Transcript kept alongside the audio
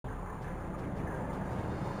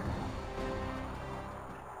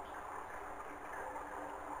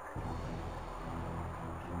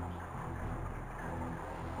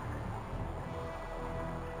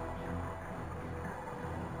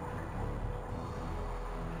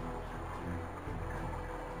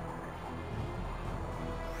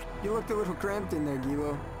You looked a little cramped in there,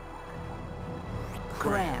 Guillo.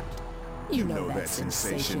 Cramped? You know that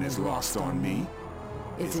sensation is lost on me.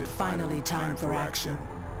 Is it finally time for action?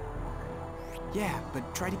 Yeah,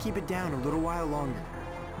 but try to keep it down a little while longer.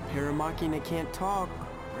 Paramachina can't talk,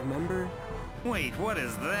 remember? Wait, what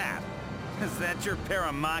is that? Is that your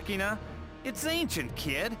Paramachina? It's ancient,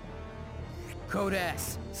 kid. Code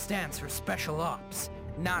S stands for Special Ops,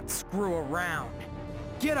 not screw around.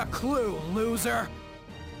 Get a clue, loser!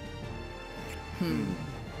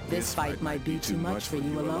 This fight might be too much for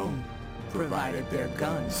you alone, provided their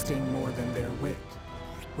guns sting more than their wit.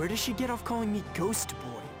 Where does she get off calling me Ghost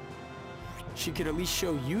Boy? She could at least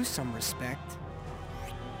show you some respect.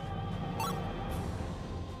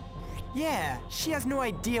 Yeah, she has no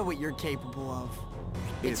idea what you're capable of.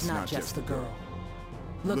 It's not just the girl.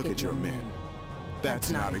 Look at your men. That's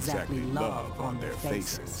not exactly love on their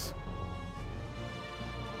faces.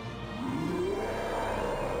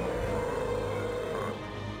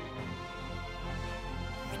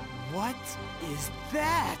 What is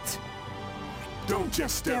that? Don't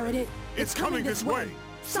just stare at it. It's coming this way.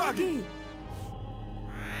 Sagi!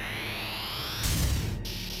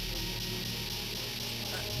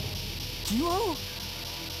 Guillo?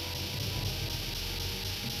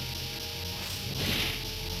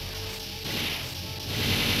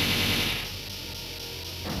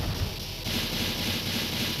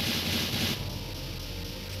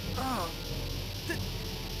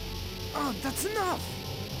 Oh, that's enough!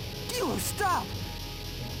 Guillo, stop!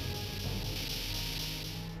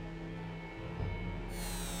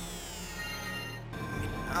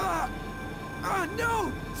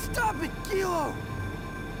 No! Stop it, Guillo!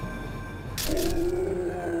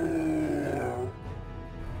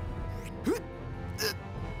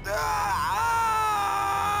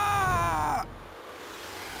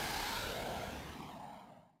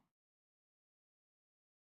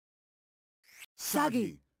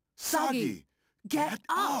 Sagi! Sagi! Get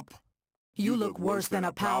up! You look worse than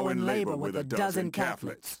a pow in labor with a dozen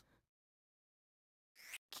Catholics.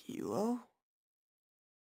 Guillo?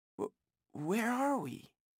 Where are we?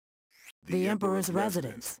 The Emperor's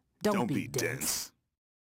residence. Don't be dense.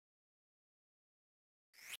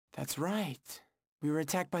 That's right. We were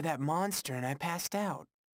attacked by that monster and I passed out.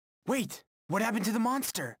 Wait! What happened to the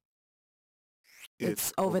monster?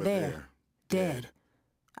 It's over there. Dead.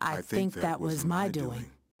 I think that was my doing.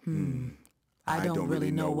 I don't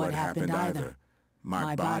really know what happened either.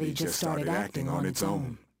 My body just started acting on its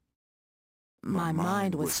own. My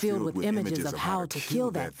mind was filled with images of how to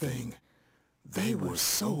kill that thing. They were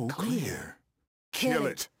so clear. Kill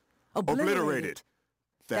it! Obliterate it!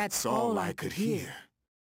 That's all I could hear.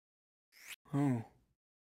 Oh.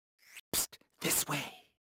 Psst, this way.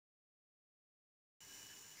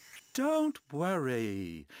 Don't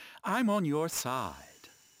worry. I'm on your side.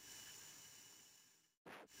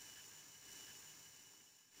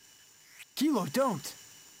 Guillo, don't!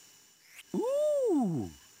 Ooh!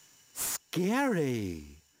 Scary.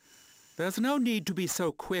 There's no need to be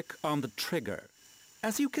so quick on the trigger.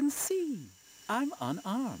 As you can see, I'm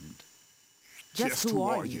unarmed. Just who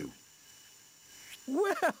are you?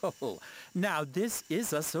 Well, now this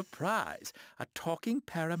is a surprise. A talking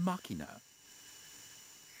Paramachina.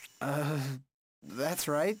 That's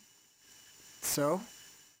right. So?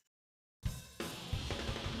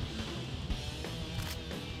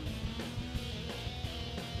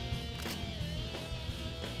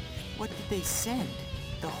 What did they send?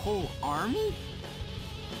 The whole army?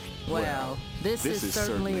 Well, this is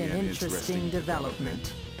certainly an interesting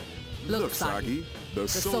development. Look, Sagi, the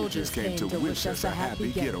soldiers came to wish us a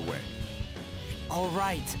happy getaway. All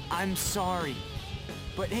right, I'm sorry.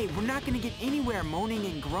 But hey, we're not gonna get anywhere moaning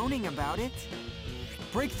and groaning about it.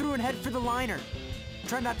 Break through and head for the liner.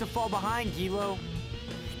 Try not to fall behind, Guillo.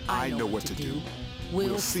 I know what to do.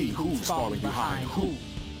 We'll see who's falling behind who.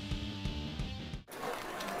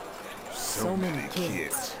 So many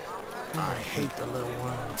kids. I hate the little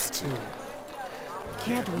ones, too.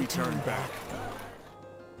 Can't we turn back?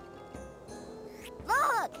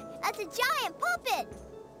 Look! That's a giant puppet!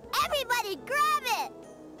 Everybody grab it!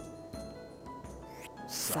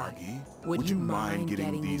 Sagi, would you mind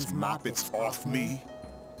getting these moppets off me?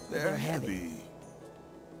 They're heavy.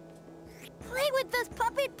 Play with this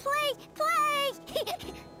puppet! Play! Play!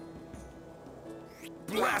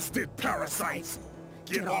 Blasted parasites!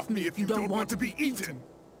 Get off me if you don't want to be eaten!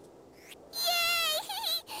 Yay!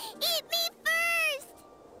 Eat me first!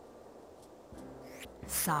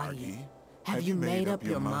 Sagi, have you made up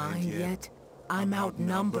your mind yet? I'm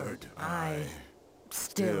outnumbered. I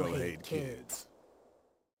still hate kids.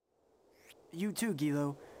 You too,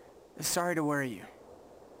 Guillo. Sorry to worry you.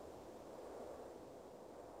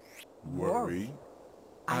 Worry?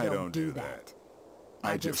 I don't do that.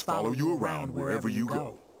 I just follow you around wherever you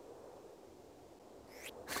go.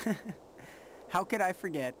 How could I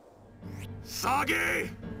forget? Sagi!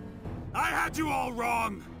 I had you all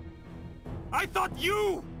wrong! I thought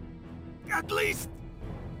you, at least,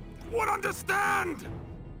 would understand!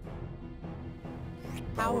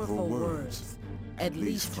 Powerful words, at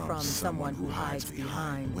least from someone who hides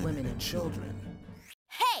behind women and children.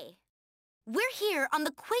 Hey! We're here on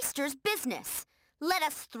the Quaester's business. Let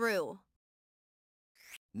us through.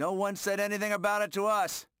 No one said anything about it to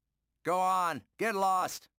us. Go on, get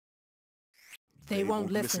lost. They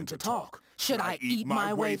won't listen to talk. Should I eat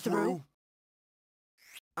my way through?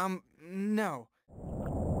 No.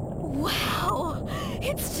 Wow!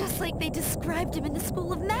 It's just like they described him in the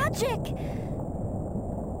School of Magic!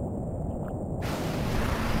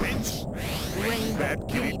 Bitch! Rein that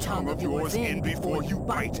giddy tongue of yours in before you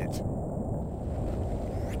bite it.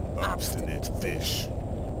 Obstinate fish.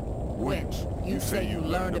 Witch, you say you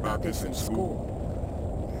learned about this in school.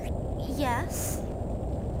 Yes?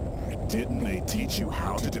 Didn't they teach you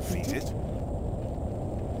how to defeat it?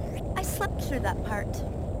 I slept through that part.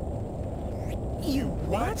 You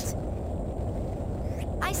what?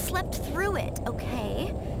 I slept through it,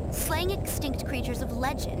 okay? Slaying extinct creatures of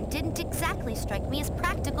legend didn't exactly strike me as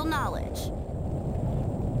practical knowledge.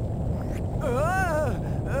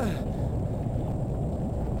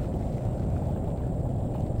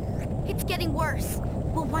 It's getting worse.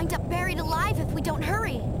 We'll wind up buried alive if we don't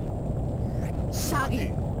hurry.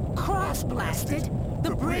 Sagi, cross-blasted.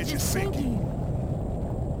 The bridge is sinking.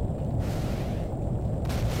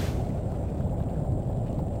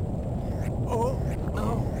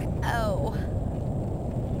 Oh.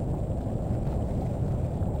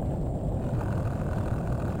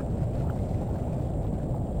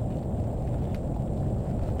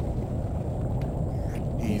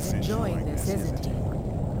 He's enjoying this, isn't he?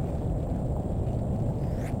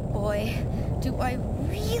 Boy, do I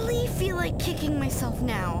really feel like kicking myself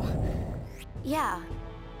now. Yeah.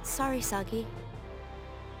 Sorry, Sagi.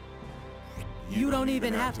 You don't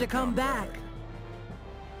even have to come back.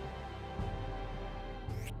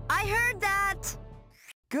 I heard that!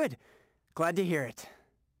 Good. Glad to hear it.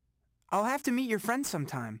 I'll have to meet your friends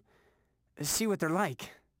sometime. See what they're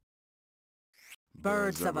like.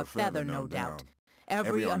 Birds of a feather, no doubt.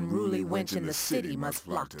 Every unruly wench in the city must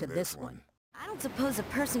flock to this one. I don't suppose a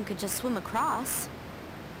person could just swim across.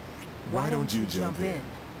 Why don't you jump in?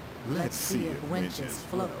 Let's see if wenches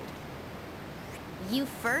float. You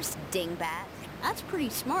first, dingbat. That's pretty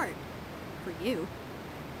smart. For you.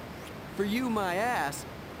 For you, my ass.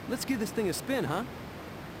 Let's give this thing a spin, huh?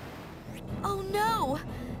 Oh no!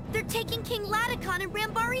 They're taking King Laticon and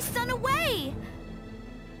Rambari's son away!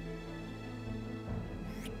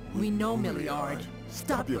 We know, Milliard.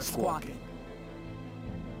 Stop your squawking.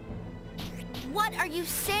 What are you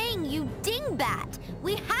saying, you dingbat?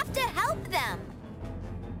 We have to help them!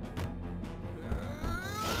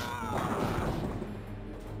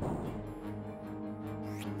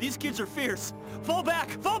 These kids are fierce! Fall back!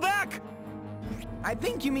 Fall back! I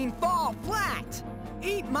think you mean fall flat!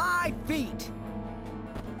 Eat my feet!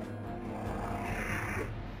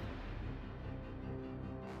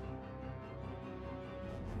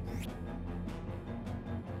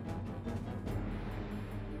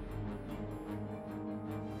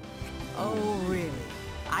 Oh, really?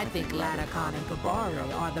 I think Laticon and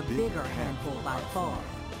Kabare are the bigger handful by far.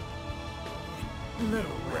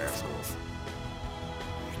 Little rascals.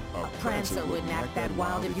 A prancer wouldn't act that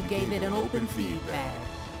wild if you gave it an open feed bag.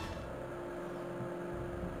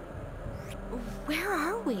 Where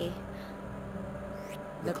are we?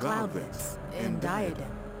 The Cloudlets in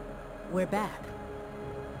Diadem. We're back.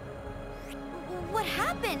 What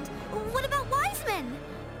happened? What about Wiseman?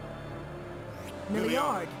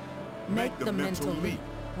 Milliard, make the mental leap.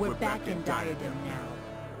 We're back in Diadem now.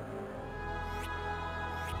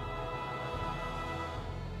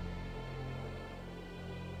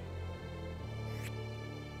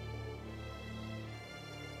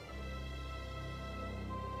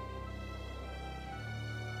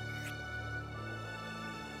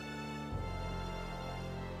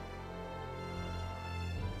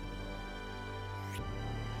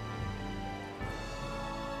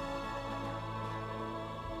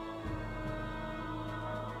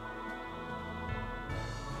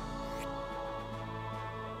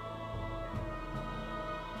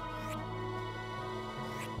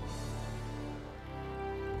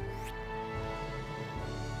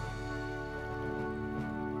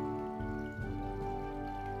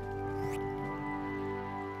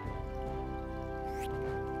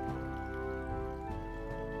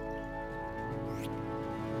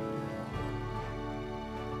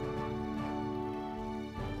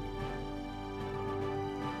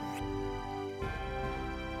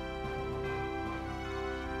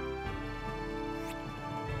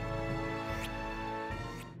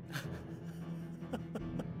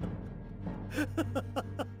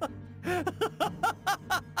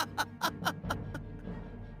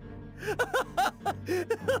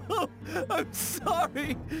 Oh, I'm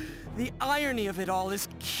sorry. The irony of it all is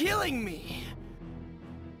killing me.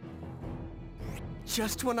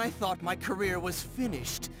 Just when I thought my career was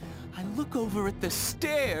finished, I look over at the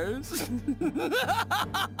stairs, and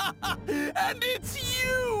it's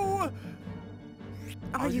you!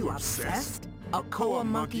 Are you obsessed? A koa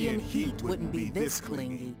monkey in heat wouldn't be this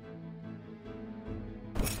clingy.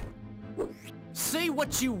 Say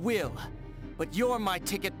what you will, but you're my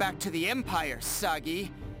ticket back to the Empire,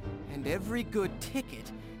 Sagi. And every good ticket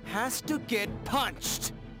has to get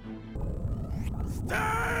punched.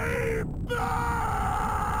 Stay back!